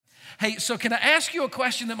Hey, so can I ask you a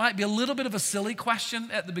question that might be a little bit of a silly question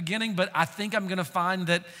at the beginning, but I think I'm going to find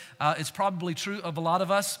that it's probably true of a lot of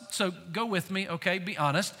us. So go with me, okay? Be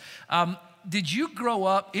honest. Did you grow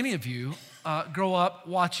up, any of you, grow up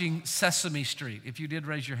watching Sesame Street? If you did,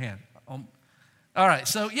 raise your hand. All right,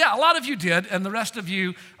 so yeah, a lot of you did, and the rest of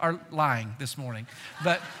you are lying this morning.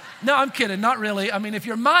 But no, I'm kidding, not really. I mean, if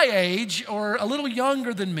you're my age or a little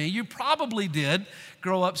younger than me, you probably did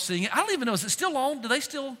grow up seeing it. I don't even know, is it still on? Do they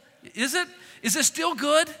still, is it still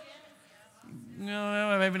good?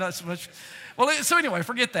 No, maybe not so much. Well, so anyway,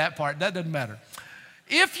 forget that part, that doesn't matter.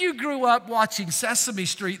 If you grew up watching Sesame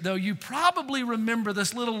Street, though, you probably remember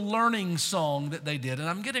this little learning song that they did, and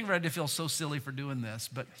I'm getting ready to feel so silly for doing this,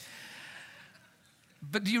 but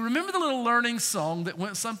do you remember the little learning song that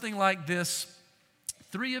went something like this?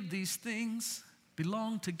 3 of these things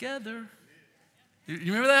belong together.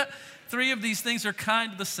 You remember that? 3 of these things are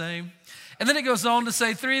kind of the same. And then it goes on to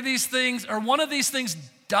say 3 of these things, or 1 of these things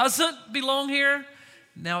doesn't belong here.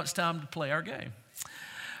 Now it's time to play our game.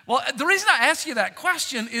 Well, the reason I ask you that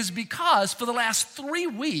question is because for the last 3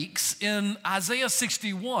 weeks in Isaiah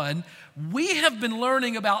 61, we have been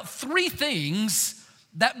learning about 3 things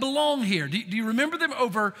that belong here. Do you remember them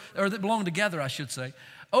or that belong together, I should say.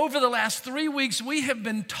 Over the last 3 weeks, we have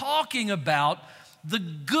been talking about the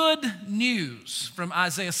good news from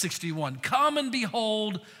Isaiah 61. Come and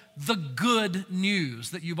behold the good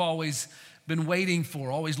news that you've always been waiting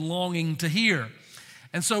for, always longing to hear.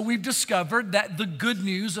 And so we've discovered that the good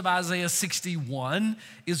news of Isaiah 61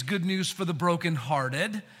 is good news for the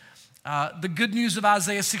brokenhearted. The good news of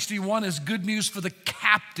Isaiah 61 is good news for the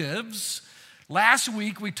captives. Last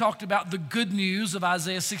week, we talked about the good news of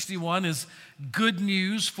Isaiah 61 is good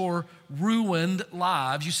news for ruined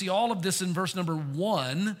lives. You see all of this in verse number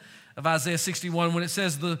 1 of Isaiah 61 when it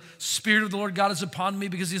says, the Spirit of the Lord God is upon me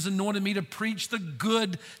because He has anointed me to preach the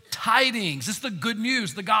good tidings. It's the good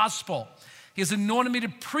news, the gospel. He has anointed me to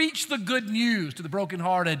preach the good news to the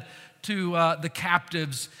brokenhearted, to the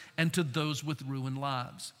captives, and to those with ruined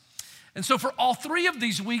lives. And so for all 3 of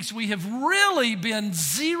these weeks, we have really been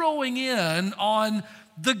zeroing in on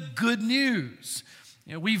the good news.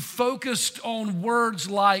 You know, we've focused on words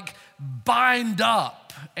like bind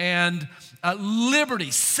up and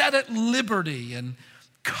liberty, set at liberty, and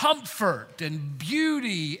comfort and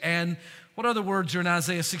beauty, and what other words are in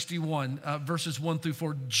Isaiah 61, verses 1 through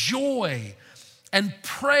 4? Joy and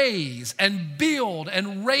praise and build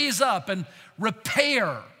and raise up and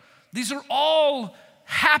repair. These are all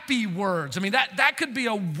happy words. I mean, that could be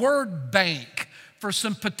a word bank for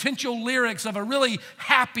some potential lyrics of a really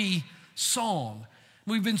happy song.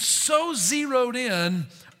 We've been so zeroed in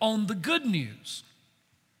on the good news.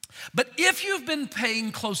 But if you've been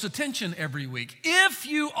paying close attention every week, if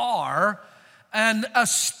you are an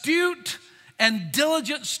astute and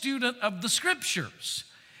diligent student of the scriptures,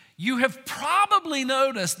 you have probably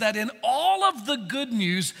noticed that in all of the good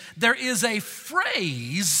news, there is a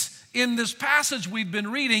phrase in this passage we've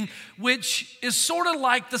been reading, which is sort of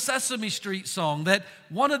like the Sesame Street song, that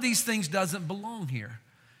one of these things doesn't belong here.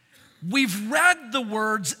 We've read the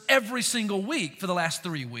words every single week for the last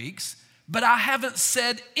 3 weeks, but I haven't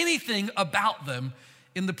said anything about them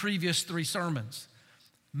in the previous 3 sermons.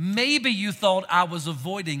 Maybe you thought I was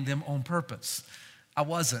avoiding them on purpose. I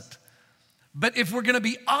wasn't. But if we're going to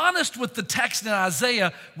be honest with the text in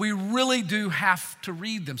Isaiah, we really do have to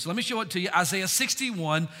read them. So let me show it to you. Isaiah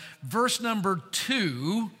 61, verse number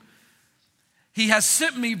 2. He has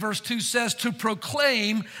sent me, verse 2 says, to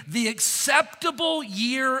proclaim the acceptable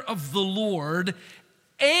year of the Lord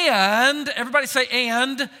and, everybody say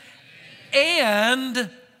and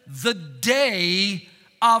the day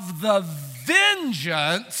of the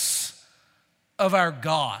vengeance of our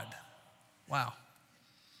God. Wow.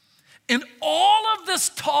 In all of this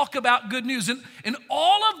talk about good news, in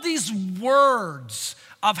all of these words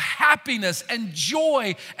of happiness and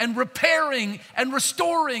joy and repairing and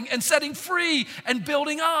restoring and setting free and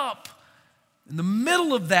building up, in the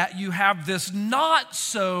middle of that, you have this not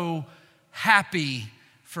so happy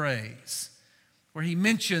phrase where he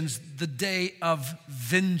mentions the day of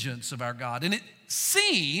vengeance of our God. And it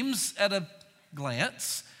seems at a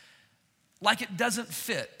glance like it doesn't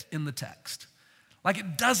fit in the text, like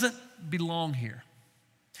it doesn't belong here.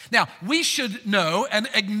 Now, we should know and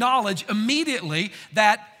acknowledge immediately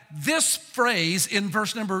that this phrase in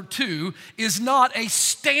verse number 2 is not a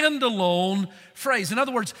standalone phrase. In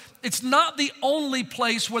other words, it's not the only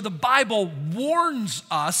place where the Bible warns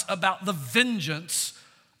us about the vengeance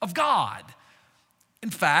of God. In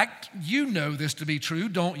fact, you know this to be true,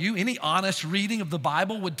 don't you? Any honest reading of the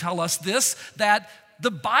Bible would tell us this, that the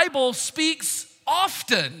Bible speaks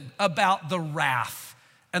often about the wrath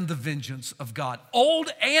and the vengeance of God. Old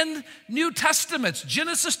and New Testaments,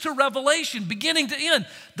 Genesis to Revelation, beginning to end,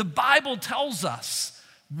 the Bible tells us,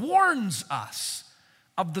 warns us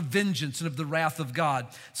of the vengeance and of the wrath of God.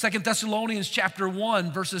 2 Thessalonians chapter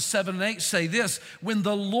 1, verses 7 and 8 say this: when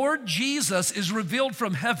the Lord Jesus is revealed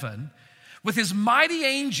from heaven with his mighty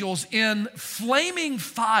angels in flaming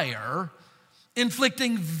fire,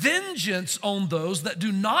 inflicting vengeance on those that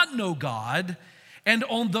do not know God and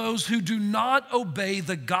on those who do not obey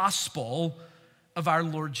the gospel of our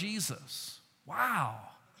Lord Jesus. Wow.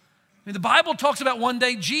 I mean, the Bible talks about one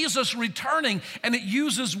day Jesus returning, and it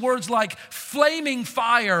uses words like flaming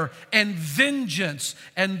fire and vengeance,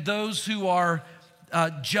 and those who are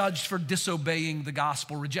judged for disobeying the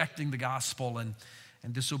gospel, rejecting the gospel, and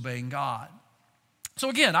disobeying God. So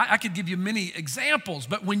again, I could give you many examples,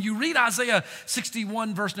 but when you read Isaiah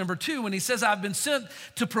 61, verse number 2, when he says, I've been sent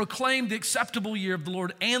to proclaim the acceptable year of the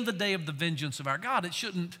Lord and the day of the vengeance of our God, it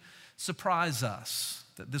shouldn't surprise us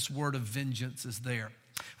that this word of vengeance is there.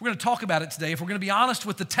 We're going to talk about it today. If we're going to be honest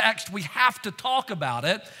with the text, we have to talk about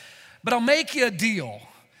it, but I'll make you a deal.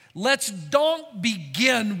 Don't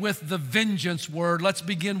begin with the vengeance word. Let's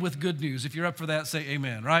begin with good news. If you're up for that, say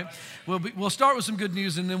amen, right? We'll start with some good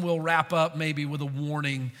news, and then we'll wrap up maybe with a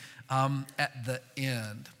warning at the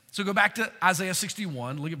end. So go back to Isaiah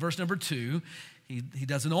 61. Look at verse number 2. He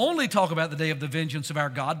doesn't only talk about the day of the vengeance of our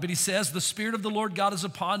God, but he says, the Spirit of the Lord God is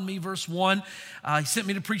upon me, verse 1. He sent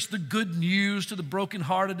me to preach the good news to the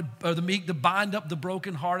brokenhearted, or the meek, to bind up the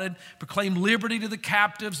brokenhearted, proclaim liberty to the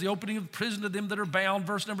captives, the opening of prison to them that are bound,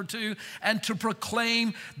 verse number 2, and to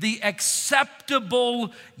proclaim the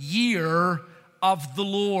acceptable year of the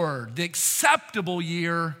Lord. The acceptable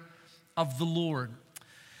year of the Lord.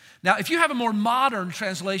 Now, if you have a more modern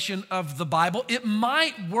translation of the Bible, it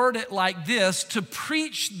might word it like this: to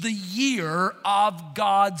preach the year of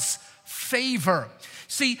God's favor.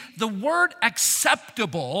 See, the word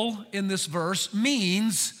acceptable in this verse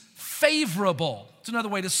means favorable. It's another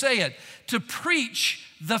way to say it. To preach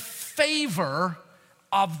the favor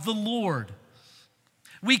of the Lord.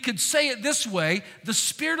 We could say it this way: the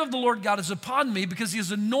Spirit of the Lord God is upon me because he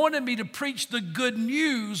has anointed me to preach the good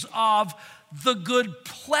news of the good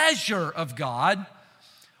pleasure of God,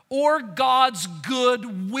 or God's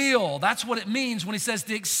good will. That's what it means when he says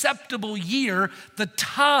the acceptable year, the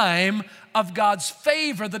time of God's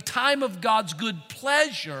favor, the time of God's good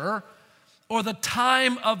pleasure, or the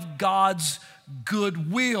time of God's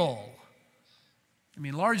good will. Let me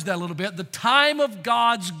enlarge that a little bit. The time of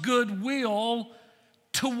God's good will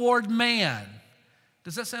toward man.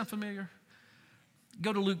 Does that sound familiar?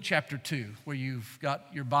 Go to Luke chapter 2, where you've got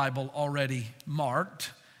your Bible already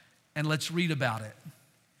marked, and let's read about it.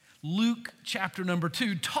 Luke chapter number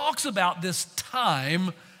 2 talks about this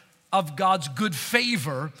time of God's good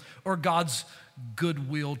favor or God's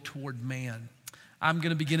goodwill toward man. I'm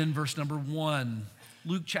going to begin in verse number 1.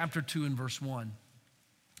 Luke chapter 2 and verse 1.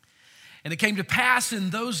 And it came to pass in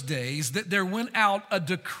those days that there went out a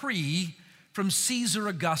decree from Caesar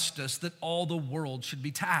Augustus that all the world should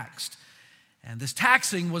be taxed. And this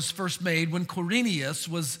taxing was first made when Quirinius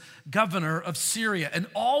was governor of Syria, and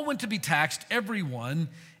all went to be taxed, everyone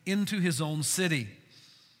into his own city.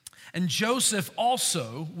 And Joseph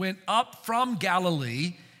also went up from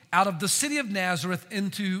Galilee, out of the city of Nazareth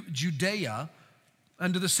into Judea,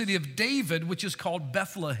 unto the city of David, which is called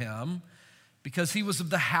Bethlehem, because he was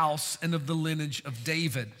of the house and of the lineage of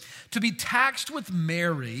David, to be taxed with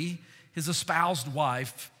Mary, his espoused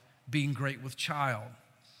wife, being great with child.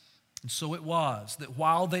 And so it was that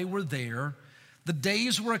while they were there, the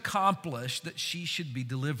days were accomplished that she should be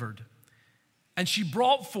delivered. And she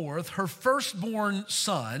brought forth her firstborn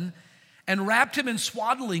son and wrapped him in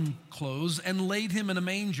swaddling clothes and laid him in a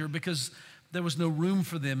manger because there was no room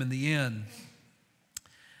for them in the inn.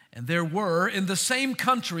 And there were in the same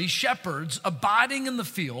country shepherds abiding in the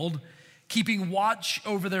field, keeping watch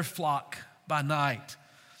over their flock by night.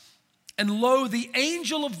 And lo, the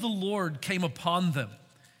angel of the Lord came upon them,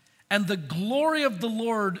 and the glory of the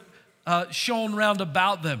Lord shone round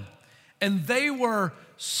about them, and they were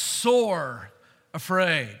sore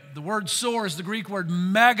afraid. The word sore is the Greek word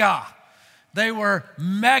mega. They were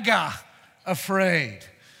mega afraid,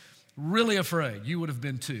 really afraid. You would have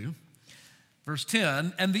been too. Verse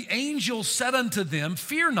 10, and the angel said unto them,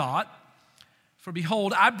 fear not, for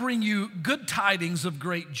behold, I bring you good tidings of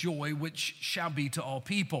great joy, which shall be to all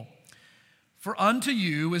people. For unto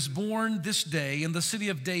you is born this day in the city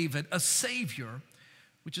of David a Savior,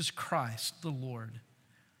 which is Christ the Lord.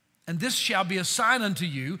 And this shall be a sign unto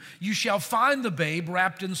you. You shall find the babe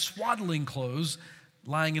wrapped in swaddling clothes,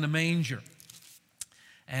 lying in a manger.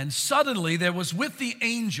 And suddenly there was with the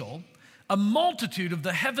angel a multitude of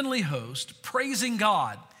the heavenly host praising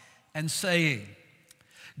God and saying,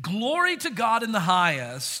 "Glory to God in the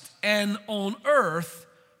highest, and on earth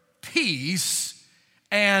peace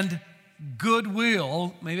and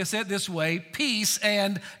goodwill." Maybe I say it this way: peace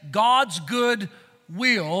and God's good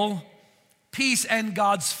will, peace and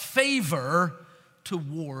God's favor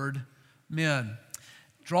toward men.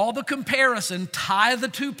 Draw the comparison, tie the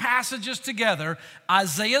two passages together.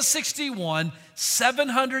 Isaiah 61,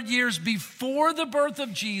 700 years before the birth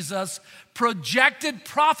of Jesus, projected,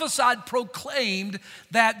 prophesied, proclaimed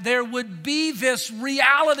that there would be this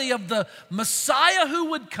reality of the Messiah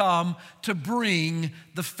who would come to bring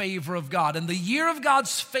the favor of God. And the year of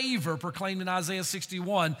God's favor, proclaimed in Isaiah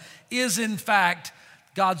 61, is in fact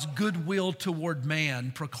God's goodwill toward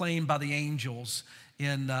man, proclaimed by the angels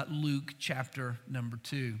in Luke chapter number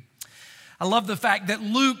 2. I love the fact that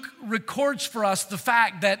Luke records for us the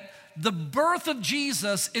fact that the birth of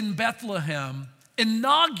Jesus in Bethlehem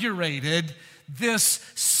inaugurated this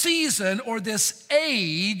season or this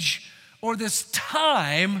age or this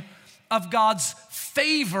time of God's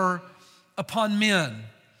favor upon men.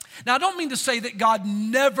 Now, I don't mean to say that God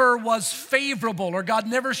never was favorable or God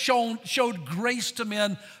never showed grace to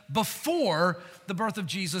men before the birth of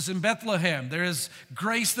Jesus in Bethlehem. There is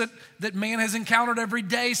grace that man has encountered every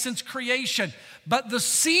day since creation. But the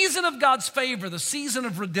season of God's favor, the season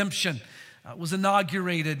of redemption, was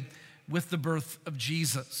inaugurated with the birth of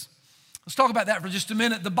Jesus. Let's talk about that for just a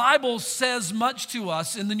minute. The Bible says much to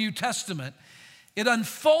us in the New Testament. It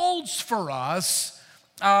unfolds for us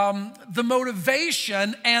the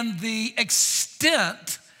motivation and the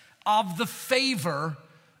extent of the favor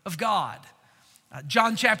of God.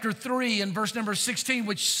 John chapter 3 and verse number 16,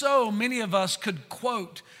 which so many of us could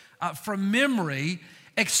quote from memory,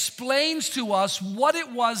 explains to us what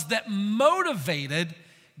it was that motivated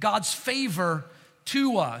God's favor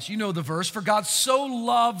to us. You know the verse: "For God so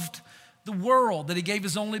loved the world that he gave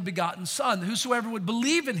his only begotten Son. Whosoever would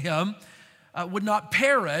believe in him would not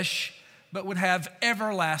perish, but would have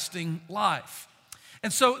everlasting life."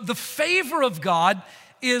 And so the favor of God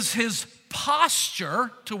is his posture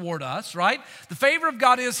toward us, right? The favor of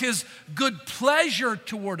God is his good pleasure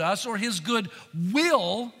toward us or his good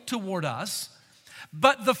will toward us.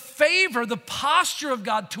 But the favor, the posture of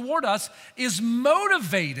God toward us is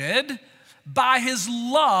motivated by his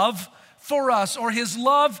love for us, or his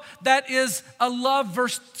love that is a love,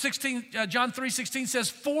 verse 16, John 3:16 says,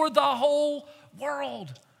 "For the whole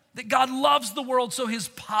world." That God loves the world, so his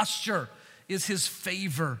posture is his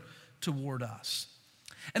favor toward us.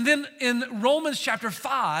 And then in Romans chapter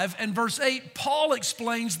 5 and verse 8, Paul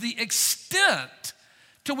explains the extent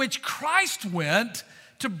to which Christ went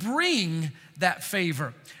to bring that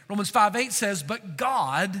favor. Romans 5:8 says, "But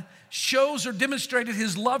God shows or demonstrated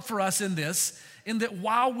his love for us in this, in that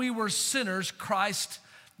while we were sinners, Christ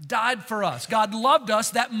died for us." God loved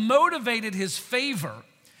us, that motivated his favor.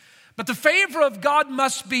 But the favor of God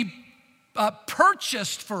must be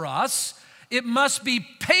purchased for us. It must be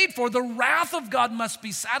paid for. The wrath of God must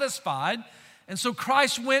be satisfied. And so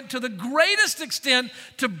Christ went to the greatest extent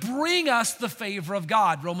to bring us the favor of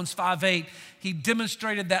God. Romans 5:8, he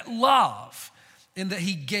demonstrated that love in that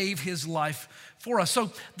he gave his life for us.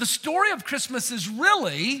 So the story of Christmas is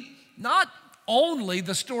really not only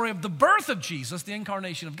the story of the birth of Jesus, the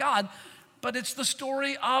incarnation of God, but it's the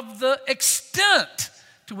story of the extent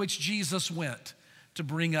to which Jesus went to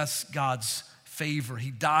bring us God's favor.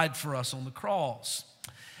 He died for us on the cross.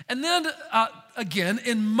 And then again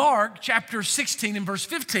in Mark chapter 16 and verse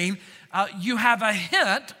 15, you have a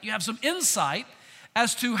hint, you have some insight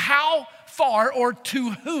as to how far or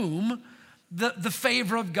to whom the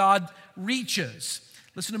favor of God reaches.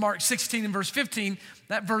 Listen to Mark 16 and verse 15.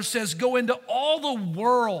 That verse says, "Go into all the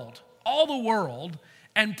world,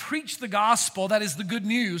 and preach the gospel," that is the good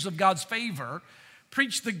news of God's favor,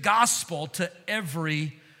 "preach the gospel to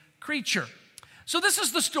every creature." So this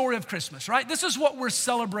is the story of Christmas, right? This is what we're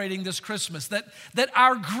celebrating this Christmas, that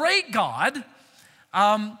our great God,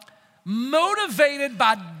 motivated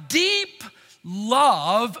by deep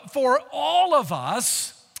love for all of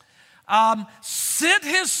us, sent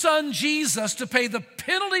his son Jesus to pay the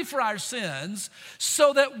penalty for our sins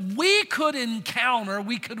so that we could encounter,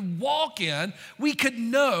 we could walk in, we could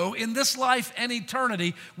know in this life and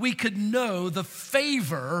eternity, we could know the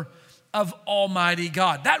favor of Almighty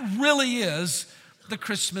God. That really is the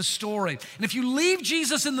Christmas story. And if you leave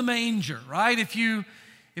Jesus in the manger, right?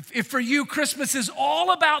 If for you Christmas is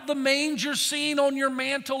all about the manger scene on your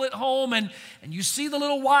mantle at home, and you see the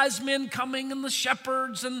little wise men coming and the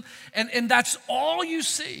shepherds, and that's all you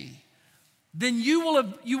see, then you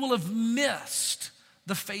will have missed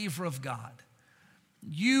the favor of God.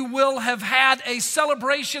 You will have had a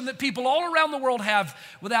celebration that people all around the world have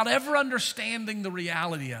without ever understanding the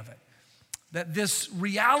reality of it. That this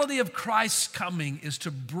reality of Christ's coming is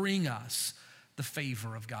to bring us the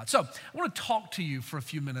favor of God. So I want to talk to you for a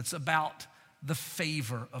few minutes about the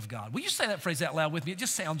favor of God. Will you say that phrase out loud with me? It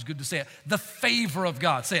just sounds good to say it. The favor of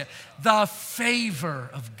God. Say it. The favor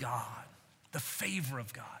of God. The favor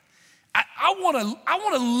of God. I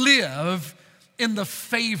want to live in the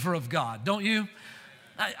favor of God, don't you?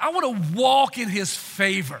 I want to walk in his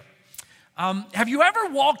favor. Have you ever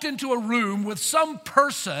walked into a room with some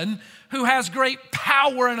person who has great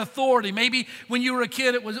power and authority? Maybe when you were a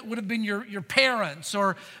kid, it would have been your parents,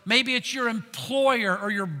 or maybe it's your employer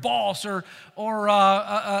or your boss, or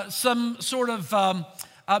some sort of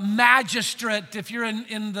magistrate if you're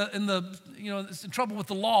in trouble with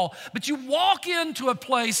the law. But you walk into a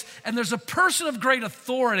place and there's a person of great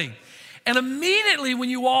authority. And immediately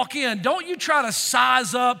when you walk in, don't you try to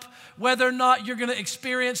size up whether or not you're going to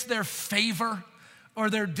experience their favor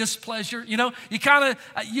or their displeasure? You know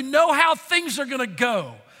how things are going to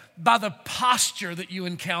go by the posture that you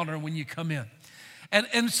encounter when you come in.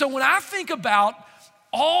 And so when I think about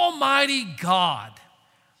Almighty God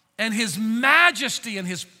and his majesty and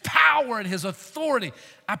his power and his authority,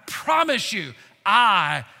 I promise you,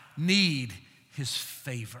 I need his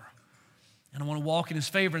favor. And I want to walk in his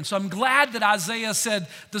favor. And so I'm glad that Isaiah said,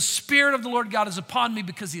 the Spirit of the Lord God is upon me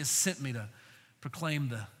because he has sent me to proclaim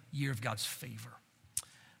the year of God's favor. I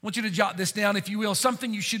want you to jot this down, if you will.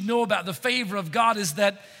 Something you should know about the favor of God is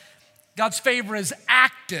that God's favor is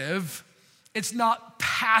active. It's not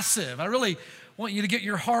passive. I really want you to get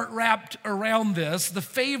your heart wrapped around this. The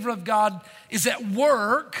favor of God is at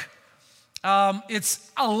work.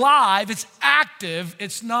 It's alive. It's active.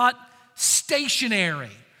 It's not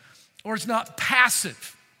stationary. Or it's not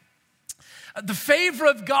passive. The favor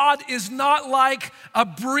of God is not like a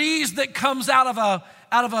breeze that comes out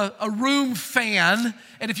of a room fan,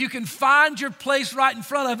 and if you can find your place right in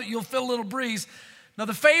front of it, you'll feel a little breeze. Now,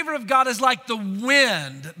 the favor of God is like the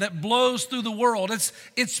wind that blows through the world.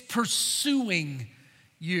 It's pursuing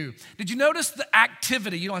you. Did you notice the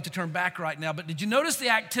activity? You don't have to turn back right now, but did you notice the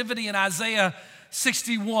activity in Isaiah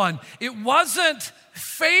 61? It wasn't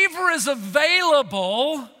favor is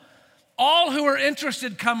available, all who are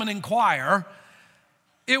interested come and inquire.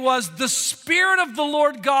 It was the Spirit of the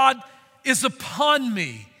Lord God is upon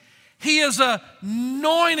me. He is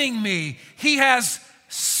anointing me. He has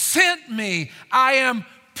sent me. I am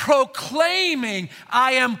proclaiming.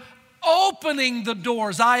 I am opening the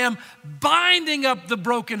doors. I am binding up the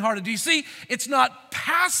brokenhearted. Do you see? It's not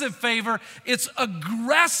passive favor. It's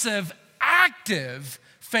aggressive, active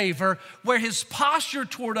favor, where his posture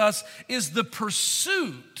toward us is the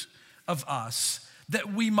pursuit of us,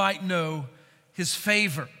 that we might know his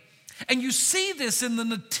favor. And you see this in the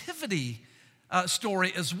nativity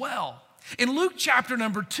story as well. In Luke chapter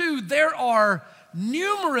number 2, there are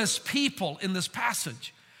numerous people in this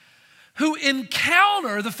passage who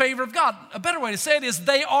encounter the favor of God. A better way to say it is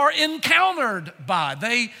they are encountered by,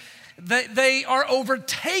 they are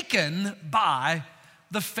overtaken by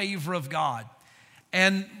the favor of God.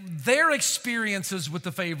 And their experiences with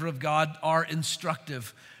the favor of God are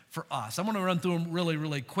instructive for us. I'm going to run through them really,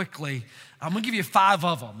 really quickly. I'm going to give you 5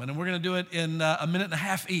 of them, and we're going to do it in a minute and a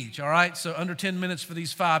half each, all right? So under 10 minutes for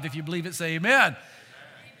these 5. If you believe it, say amen.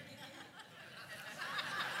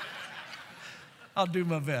 I'll do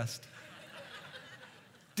my best.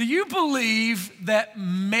 Do you believe that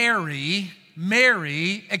Mary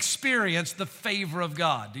experienced the favor of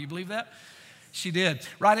God? Do you believe that? She did.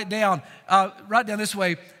 Write it down. Write it down this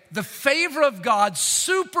way. The favor of God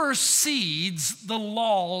supersedes the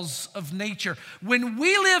laws of nature. When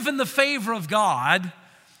we live in the favor of God,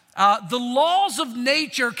 the laws of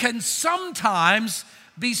nature can sometimes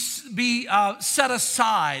be set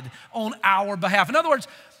aside on our behalf. In other words,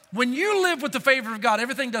 when you live with the favor of God,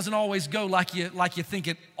 everything doesn't always go like you think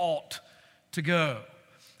it ought to go.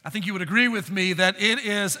 I think you would agree with me that it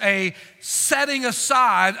is a setting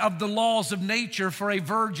aside of the laws of nature for a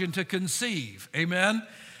virgin to conceive. Amen?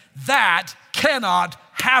 That cannot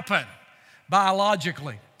happen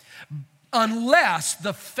biologically unless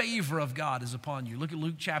the favor of God is upon you. Look at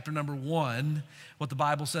Luke chapter number 1, what the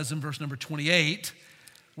Bible says in verse number 28.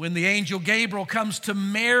 When the angel Gabriel comes to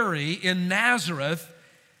Mary in Nazareth,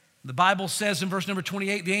 the Bible says in verse number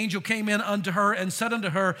 28, the angel came in unto her and said unto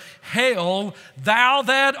her, Hail, thou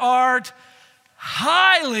that art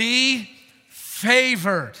highly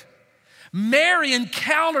favored. Mary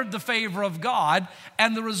encountered the favor of God,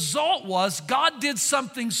 and the result was God did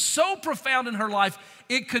something so profound in her life,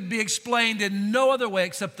 it could be explained in no other way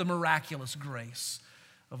except the miraculous grace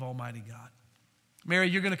of Almighty God. Mary,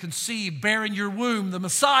 you're going to conceive, bear in your womb the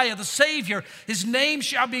Messiah, the Savior. His name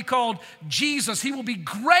shall be called Jesus. He will be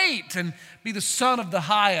great and be the Son of the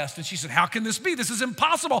Highest. And she said, how can this be? This is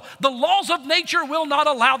impossible. The laws of nature will not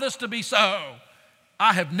allow this to be so.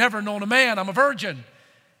 I have never known a man. I'm a virgin.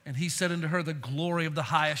 And he said unto her, the glory of the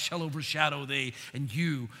highest shall overshadow thee, and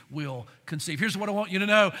you will conceive. Here's what I want you to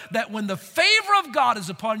know, that when the favor of God is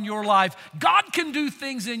upon your life, God can do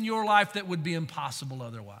things in your life that would be impossible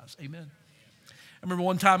otherwise. Amen. I remember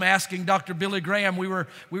one time asking Dr. Billy Graham, we were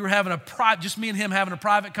having just me and him having a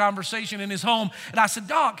private conversation in his home, and I said,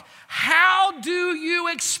 Doc, how do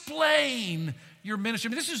you explain your ministry? I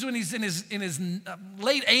mean, this is when he's in his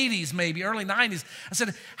late 80s, maybe early 90s. I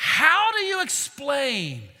said, how do you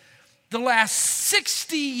explain the last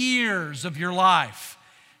 60 years of your life?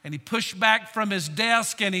 And he pushed back from his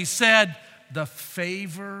desk and he said, the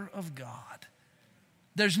favor of God.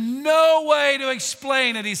 There's no way to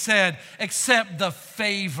explain it, he said, except the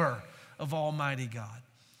favor of Almighty God.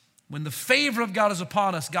 When the favor of God is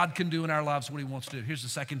upon us, God can do in our lives what he wants to do. Here's the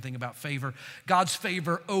second thing about favor. God's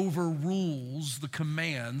favor overrules the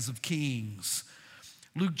commands of kings.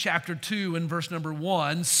 Luke chapter 2 and verse number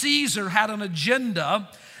 1, Caesar had an agenda.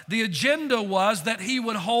 The agenda was that he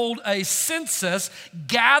would hold a census,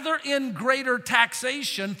 gather in greater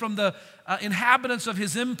taxation from the inhabitants of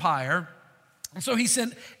his empire. And so he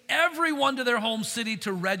sent everyone to their home city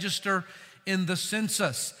to register in the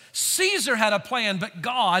census. Caesar had a plan, but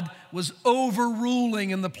God was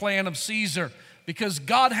overruling in the plan of Caesar, because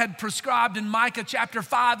God had prescribed in Micah chapter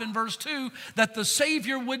 5 and verse 2 that the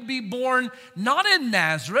Savior would be born not in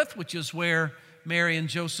Nazareth, which is where Mary and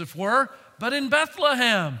Joseph were, but in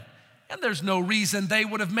Bethlehem. And there's no reason they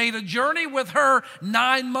would have made a journey with her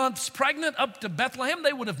 9 months pregnant up to Bethlehem.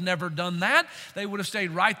 They would have never done that. They would have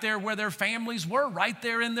stayed right there where their families were, right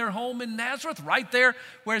there in their home in Nazareth, right there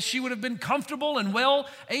where she would have been comfortable and well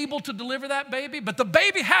able to deliver that baby. But the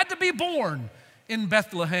baby had to be born in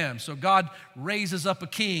Bethlehem. So God raises up a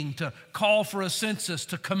king to call for a census,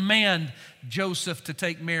 to command Joseph to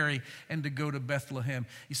take Mary and to go to Bethlehem.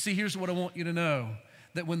 You see, here's what I want you to know,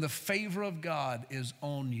 that when the favor of God is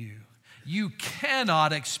on you, you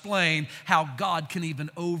cannot explain how God can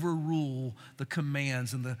even overrule the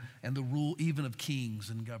commands and the rule even of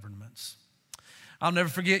kings and governments. I'll never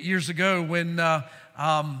forget years ago when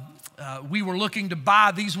we were looking to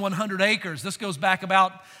buy these 100 acres. This goes back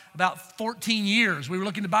about 14 years. We were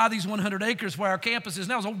looking to buy these 100 acres where our campus is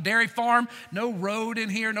now. It's an old dairy farm, no road in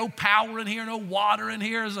here, no power in here, no water in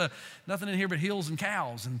here. There's nothing in here but hills and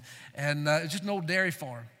cows. And it's just an old dairy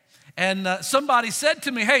farm. And somebody said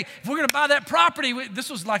to me, hey, if we're going to buy that property, this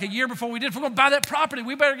was like a year before we did, if we're going to buy that property,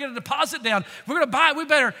 we better get a deposit down. If we're going to buy it, we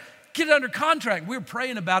better get it under contract. We were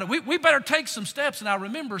praying about it. We better take some steps. And I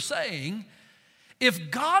remember saying,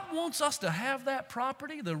 if God wants us to have that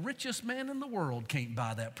property, the richest man in the world can't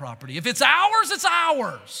buy that property. If it's ours, it's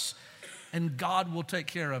ours. And God will take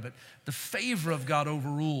care of it. The favor of God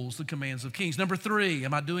overrules the commands of kings. Number 3,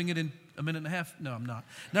 am I doing it in a minute and a half? No, I'm not.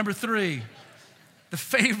 Number 3. The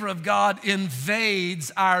favor of God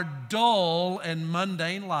invades our dull and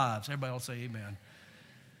mundane lives. Everybody will say amen.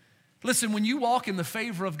 Listen, when you walk in the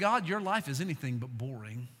favor of God, your life is anything but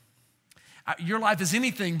boring. Your life is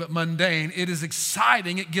anything but mundane. It is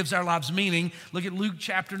exciting. It gives our lives meaning. Look at Luke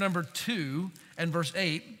chapter number 2 and verse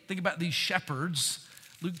 8. Think about these shepherds.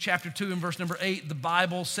 Luke chapter 2 and verse number 8, the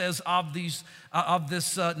Bible says of this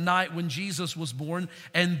night when Jesus was born,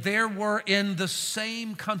 and there were in the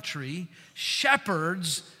same country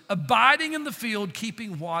shepherds abiding in the field,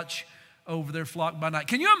 keeping watch over their flock by night.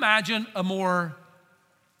 Can you imagine I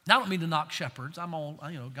don't mean to knock shepherds.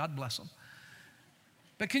 God bless them.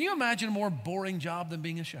 But can you imagine a more boring job than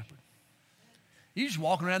being a shepherd? You just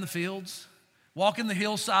walking around the fields, walking the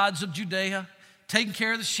hillsides of Judea, taking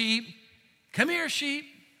care of the sheep. Come here, sheep.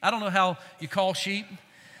 I don't know how you call sheep,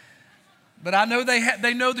 but I know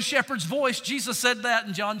they know the shepherd's voice. Jesus said that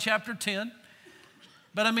in John chapter 10.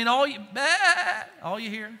 But I mean, all you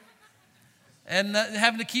hear. And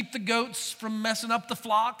having to keep the goats from messing up the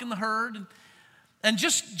flock and the herd. And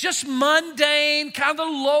just mundane, kind of the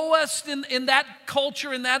lowest in that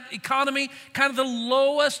culture, in that economy, kind of the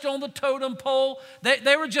lowest on the totem pole.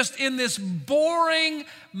 They were just in this boring,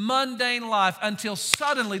 mundane life until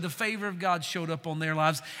suddenly the favor of God showed up on their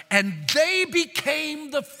lives and they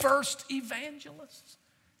became the first evangelists.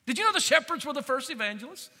 Did you know the shepherds were the first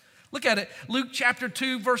evangelists? Look at it. Luke chapter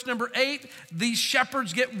 2, verse number 8. These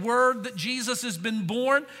shepherds get word that Jesus has been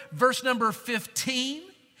born. Verse number 15.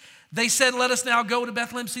 They said, let us now go to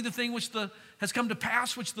Bethlehem, see the thing which has come to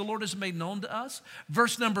pass, which the Lord has made known to us.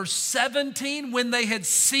 Verse number 17, when they had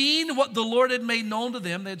seen what the Lord had made known to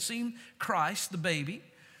them, they had seen Christ, the baby.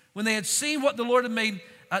 When they had seen what the Lord had made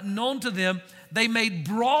known to them, they made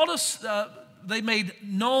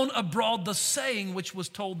known abroad the saying which was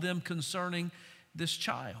told them concerning this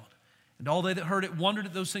child. And all they that heard it wondered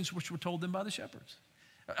at those things which were told them by the shepherds.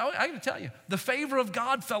 I got to tell you, the favor of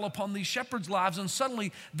God fell upon these shepherds' lives, and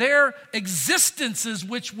suddenly their existences,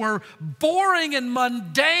 which were boring and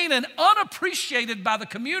mundane and unappreciated by the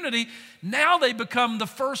community, now they become the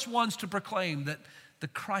first ones to proclaim that the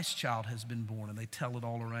Christ child has been born, and they tell it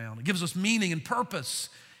all around. It gives us meaning and purpose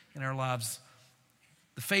in our lives.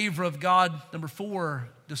 The favor of God, number 4,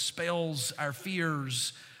 dispels our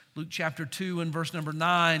fears. Luke chapter 2 and verse number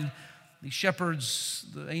 9, the shepherds,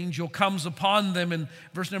 the angel comes upon them, and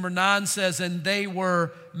verse number 9 says, and they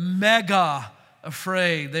were mega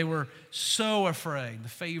afraid. They were so afraid. The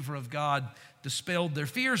favor of God dispelled their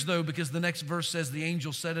fears, though, because the next verse says, the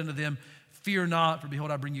angel said unto them, fear not, for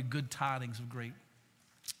behold, I bring you good tidings of great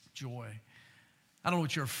joy. I don't know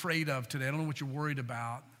what you're afraid of today. I don't know what you're worried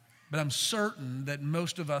about. But I'm certain that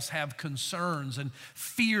most of us have concerns and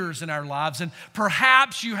fears in our lives. And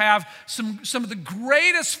perhaps you have some of the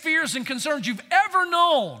greatest fears and concerns you've ever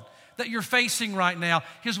known that you're facing right now.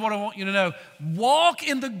 Here's what I want you to know. Walk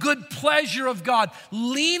in the good pleasure of God.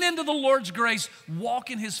 Lean into the Lord's grace. Walk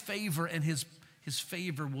in His favor, and His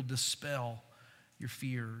favor will dispel your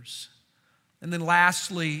fears. And then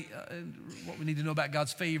lastly, what we need to know about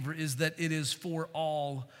God's favor is that it is for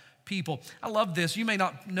all people. I love this. You may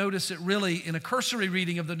not notice it really in a cursory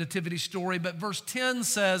reading of the nativity story, but verse 10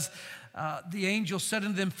 says, the angel said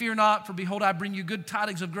unto them, fear not, for behold, I bring you good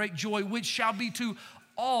tidings of great joy, which shall be to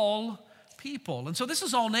all people. And so this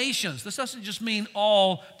is all nations. This doesn't just mean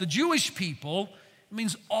all the Jewish people. It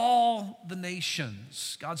means all the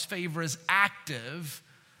nations. God's favor is active.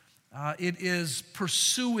 It is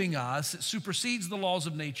pursuing us. It supersedes the laws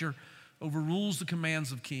of nature, overrules the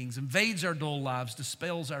commands of kings, invades our dull lives,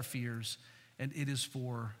 dispels our fears, and it is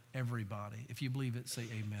for everybody. If you believe it, say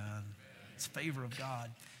amen. It's favor of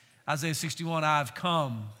God. Isaiah 61, I've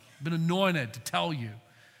come, been anointed to tell you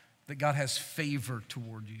that God has favor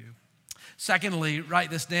toward you. Secondly,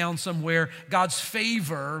 write this down somewhere. God's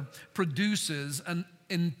favor produces an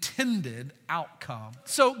intended outcome.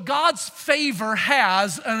 So God's favor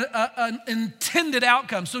has an intended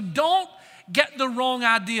outcome. So don't get the wrong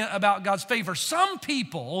idea about God's favor. Some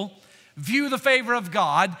people view the favor of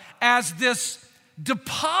God as this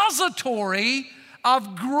depository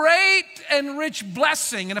of great and rich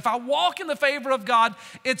blessing. And if I walk in the favor of God,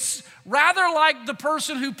 it's rather like the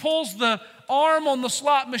person who pulls the arm on the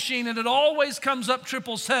slot machine and it always comes up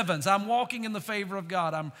triple sevens. I'm walking in the favor of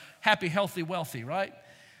God. I'm happy, healthy, wealthy, right?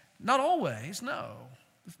 Not always, no.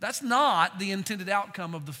 That's not the intended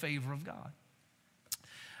outcome of the favor of God.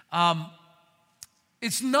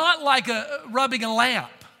 It's not like rubbing a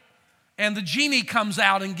lamp and the genie comes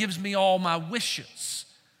out and gives me all my wishes.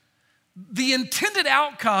 The intended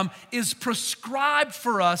outcome is prescribed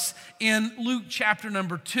for us in Luke chapter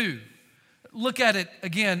number 2. Look at it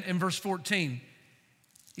again in verse 14.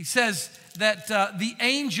 He says that the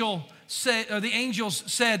angels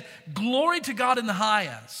said, glory to God in the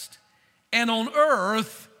highest, and on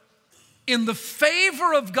earth, in the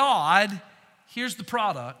favor of God, here's the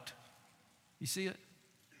product. You see it?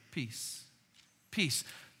 Peace. Peace.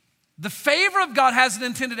 The favor of God has an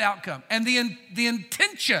intended outcome. And the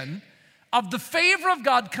intention of the favor of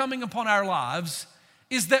God coming upon our lives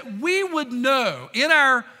is that we would know in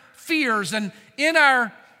our fears and in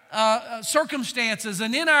our circumstances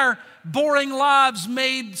and in our boring lives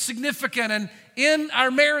made significant and in our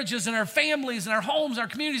marriages and our families and our homes, our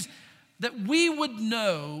communities, that we would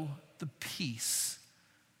know the peace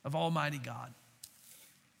of Almighty God.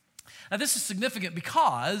 Now, this is significant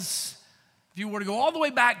because if you were to go all the way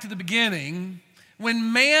back to the beginning,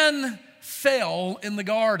 when man fell in the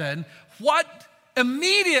garden, what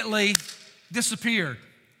immediately disappeared?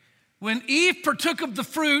 When Eve partook of the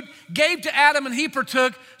fruit, gave to Adam and he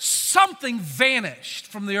partook, something vanished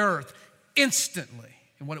from the earth instantly.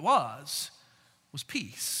 And what it was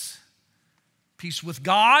peace. Peace with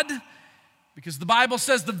God, because the Bible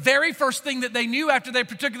says the very first thing that they knew after they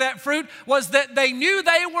partook of that fruit was that they knew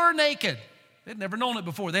they were naked. They'd never known it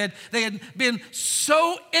before. They had been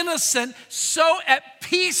so innocent, so at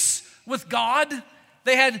peace with God,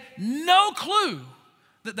 they had no clue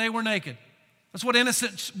that they were naked. That's what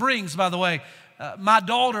innocence brings, by the way. My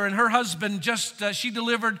daughter and her husband she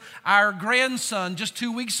delivered our grandson just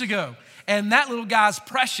 2 weeks ago. And that little guy's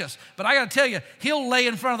precious. But I got to tell you, he'll lay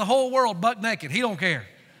in front of the whole world buck naked. He don't care.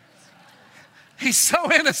 He's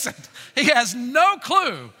so innocent. He has no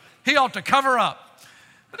clue he ought to cover up.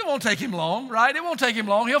 But it won't take him long, right? It won't take him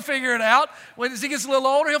long. He'll figure it out. When he gets a little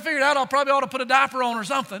older, he'll figure it out. I probably ought to put a diaper on or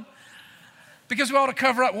something because we ought to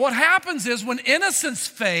cover up. What happens is when innocence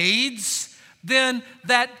fades, then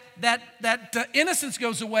that innocence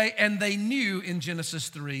goes away, and they knew in Genesis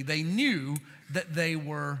 3, they knew that they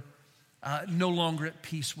were no longer at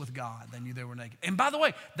peace with God. They knew they were naked. And by the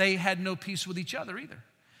way, they had no peace with each other either,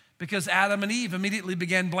 because Adam and Eve immediately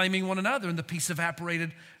began blaming one another, and the peace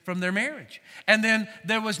evaporated from their marriage. And then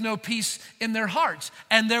there was no peace in their hearts,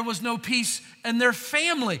 and there was no peace in their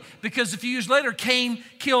family, because a few years later, Cain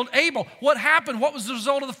killed Abel. What happened? What was the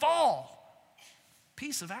result of the fall?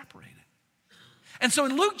 Peace evaporated. And so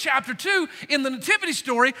in Luke chapter 2, in the nativity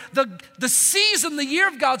story, the season, the year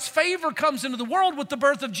of God's favor comes into the world with the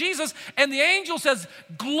birth of Jesus, and the angel says,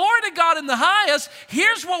 glory to God in the highest.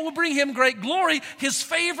 Here's what will bring him great glory. His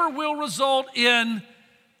favor will result in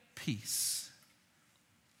peace.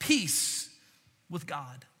 Peace with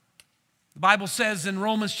God. The Bible says in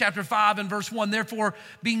Romans chapter 5 and verse 1, therefore,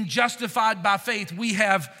 being justified by faith, we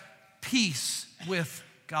have peace with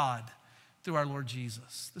God through our Lord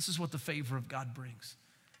Jesus. This is what the favor of God brings.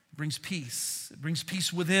 It brings peace. It brings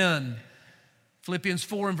peace within. Philippians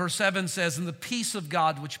 4 and verse 7 says, and the peace of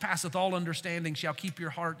God, which passeth all understanding, shall keep your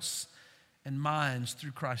hearts and minds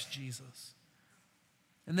through Christ Jesus.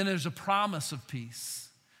 And then there's a promise of peace.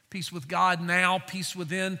 Peace with God now, peace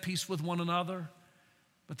within, peace with one another.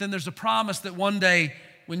 But then there's a promise that one day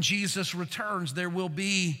when Jesus returns, there will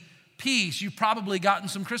be peace. You've probably gotten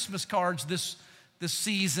some Christmas cards this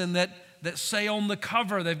season that say on the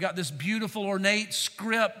cover, they've got this beautiful ornate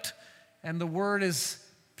script, and the word is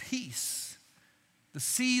peace. The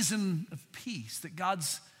season of peace, that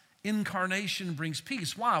God's incarnation brings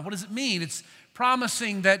peace. Why? What does it mean? It's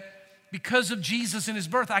promising that because of Jesus and his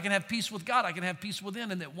birth, I can have peace with God, I can have peace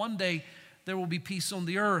within, and that one day there will be peace on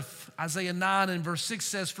the earth. Isaiah 9 and verse 6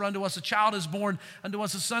 says, for unto us a child is born, unto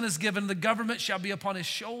us a son is given, the government shall be upon his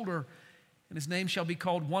shoulder, and his name shall be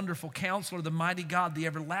called Wonderful Counselor, the Mighty God, the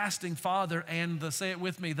Everlasting Father, and say it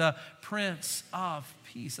with me, the Prince of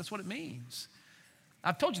Peace. That's what it means.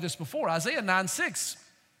 I've told you this before. Isaiah 9:6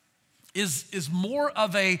 is more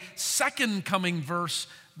of a second coming verse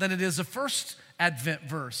than it is a first Advent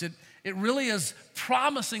verse. It really is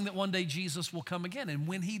promising that one day Jesus will come again, and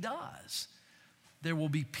when he does, there will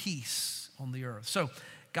be peace on the earth. So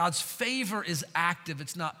God's favor is active,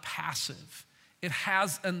 it's not passive. It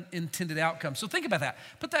has an intended outcome. So think about that.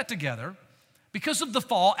 Put that together. Because of the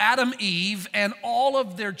fall, Adam, Eve, and all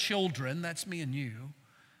of their children, that's me and you,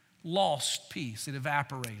 lost peace. It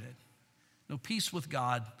evaporated. No peace with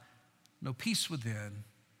God, no peace within,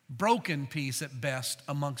 broken peace at best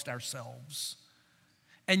amongst ourselves.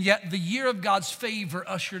 And yet the year of God's favor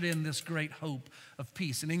ushered in this great hope of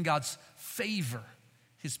peace. And in God's favor,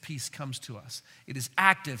 his peace comes to us. It is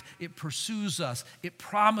active. It pursues us. It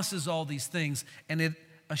promises all these things, and it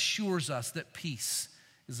assures us that peace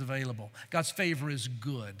is available. God's favor is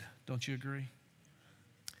good. Don't you agree?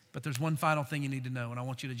 But there's one final thing you need to know, and I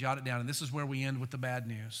want you to jot it down, and this is where we end with the bad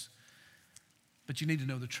news. But you need to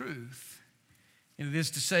know the truth, and it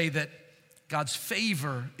is to say that God's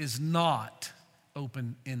favor is not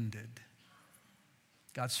open-ended.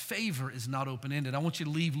 God's favor is not open-ended. I want you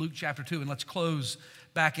to leave Luke chapter 2, and let's close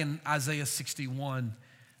back in Isaiah 61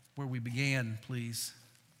 where we began, please.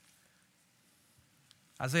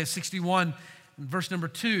 Isaiah 61, verse number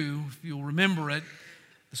 2, if you'll remember it,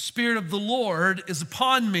 the Spirit of the Lord is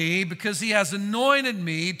upon me because he has anointed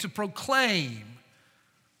me to proclaim.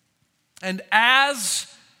 And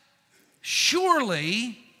as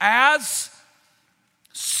surely, as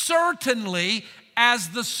certainly as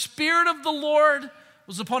the Spirit of the Lord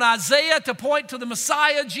was upon Isaiah to point to the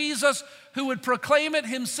Messiah, Jesus, who would proclaim it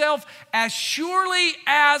himself, as surely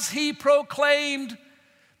as he proclaimed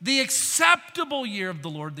the acceptable year of the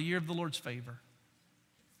Lord, the year of the Lord's favor.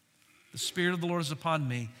 The Spirit of the Lord is upon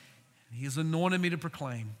me, and he has anointed me to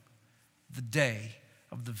proclaim the day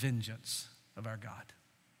of the vengeance of our God.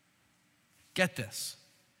 Get this.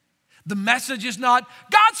 The message is not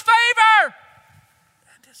God's favor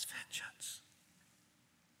and his vengeance.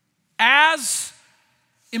 As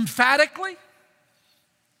emphatically,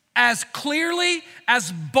 as clearly,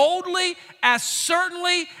 as boldly, as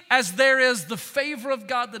certainly as there is the favor of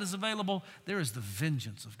God that is available, there is the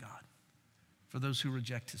vengeance of God for those who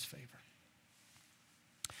reject his favor.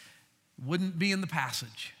 Wouldn't be in the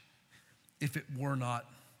passage if it were not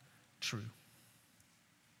true.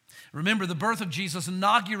 Remember, the birth of Jesus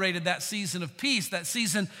inaugurated that season of peace, that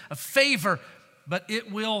season of favor, but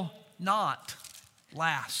it will not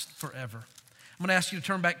last forever. I'm going to ask you to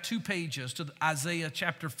turn back 2 pages to Isaiah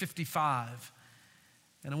chapter 55.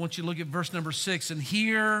 And I want you to look at verse number 6 and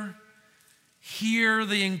hear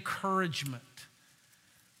the encouragement.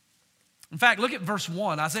 In fact, look at verse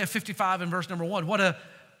 1, Isaiah 55 and verse number 1. What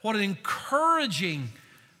an encouraging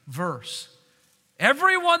verse.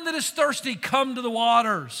 Everyone that is thirsty, come to the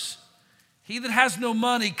waters. He that has no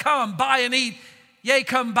money, come, buy and eat. Yea,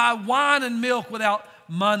 come buy wine and milk without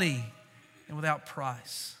money and without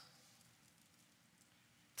price.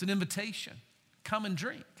 It's an invitation. Come and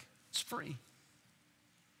drink. It's free.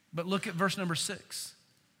 But look at verse number 6.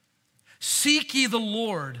 Seek ye the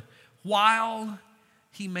Lord while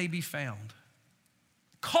he may be found.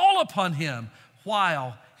 Call upon him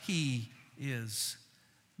while he is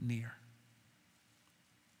near.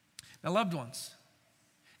 Now, loved ones,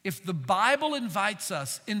 if the Bible invites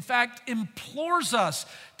us, in fact, implores us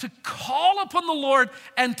to call upon the Lord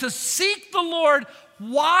and to seek the Lord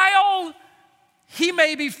while he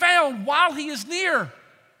may be found, while he is near,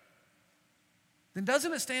 then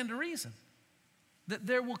doesn't it stand to reason that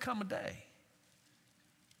there will come a day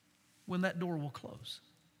when that door will close?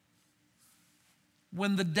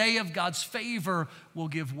 When the day of God's favor will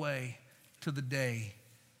give way to the day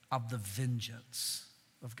of the vengeance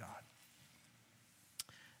of God.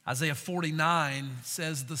 Isaiah 49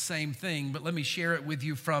 says the same thing, but let me share it with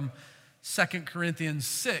you from 2 Corinthians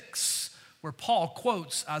 6, where Paul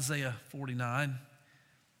quotes Isaiah 49.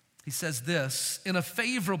 He says this, in a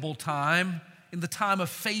favorable time, in the time of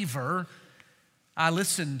favor, I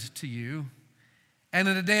listened to you, and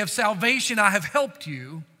in a day of salvation I have helped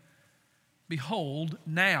you. Behold,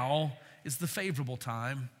 now is the favorable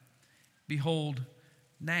time. Behold,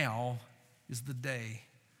 now is the day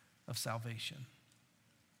of salvation.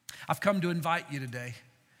 I've come to invite you today.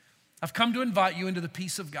 I've come to invite you into the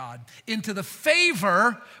peace of God, into the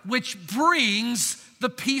favor which brings the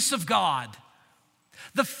peace of God.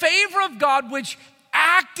 The favor of God which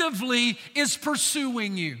actively is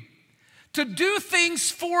pursuing you, to do things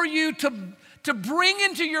for you, to bring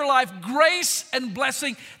into your life grace and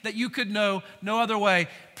blessing that you could know no other way.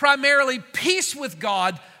 Primarily peace with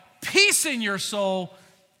God, peace in your soul,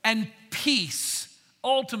 and peace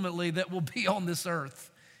ultimately that will be on this earth,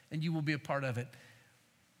 and you will be a part of it.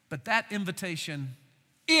 But that invitation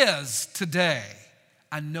is today.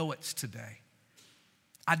 I know it's today.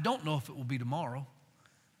 I don't know if it will be tomorrow,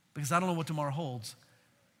 because I don't know what tomorrow holds.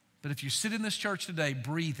 But if you sit in this church today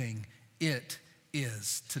breathing, it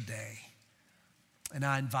is today. And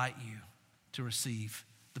I invite you to receive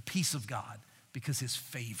the peace of God because his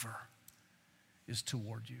favor is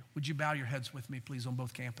toward you. Would you bow your heads with me, please, on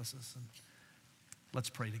both campuses? And let's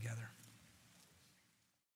pray together.